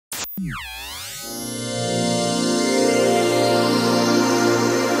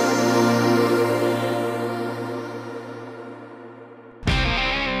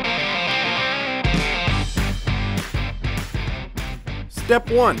Step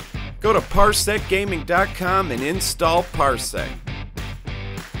 1. Go to parsecgaming.com and install Parsec.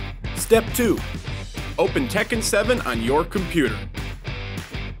 Step 2. Open Tekken 7 on your computer.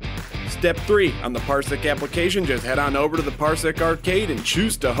 Step 3. On the Parsec application, just head on over to the Parsec arcade and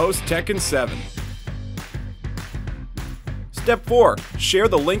choose to host Tekken 7. Step 4. Share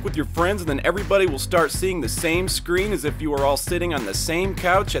the link with your friends and then everybody will start seeing the same screen as if you were all sitting on the same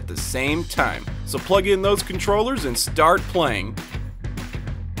couch at the same time. So plug in those controllers and start playing.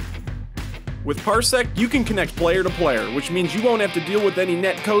 With Parsec, you can connect player to player, which means you won't have to deal with any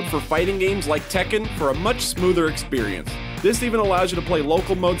netcode for fighting games like Tekken for a much smoother experience. This even allows you to play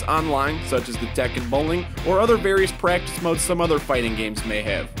local modes online, such as the Tekken bowling, or other various practice modes some other fighting games may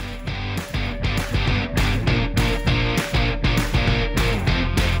have.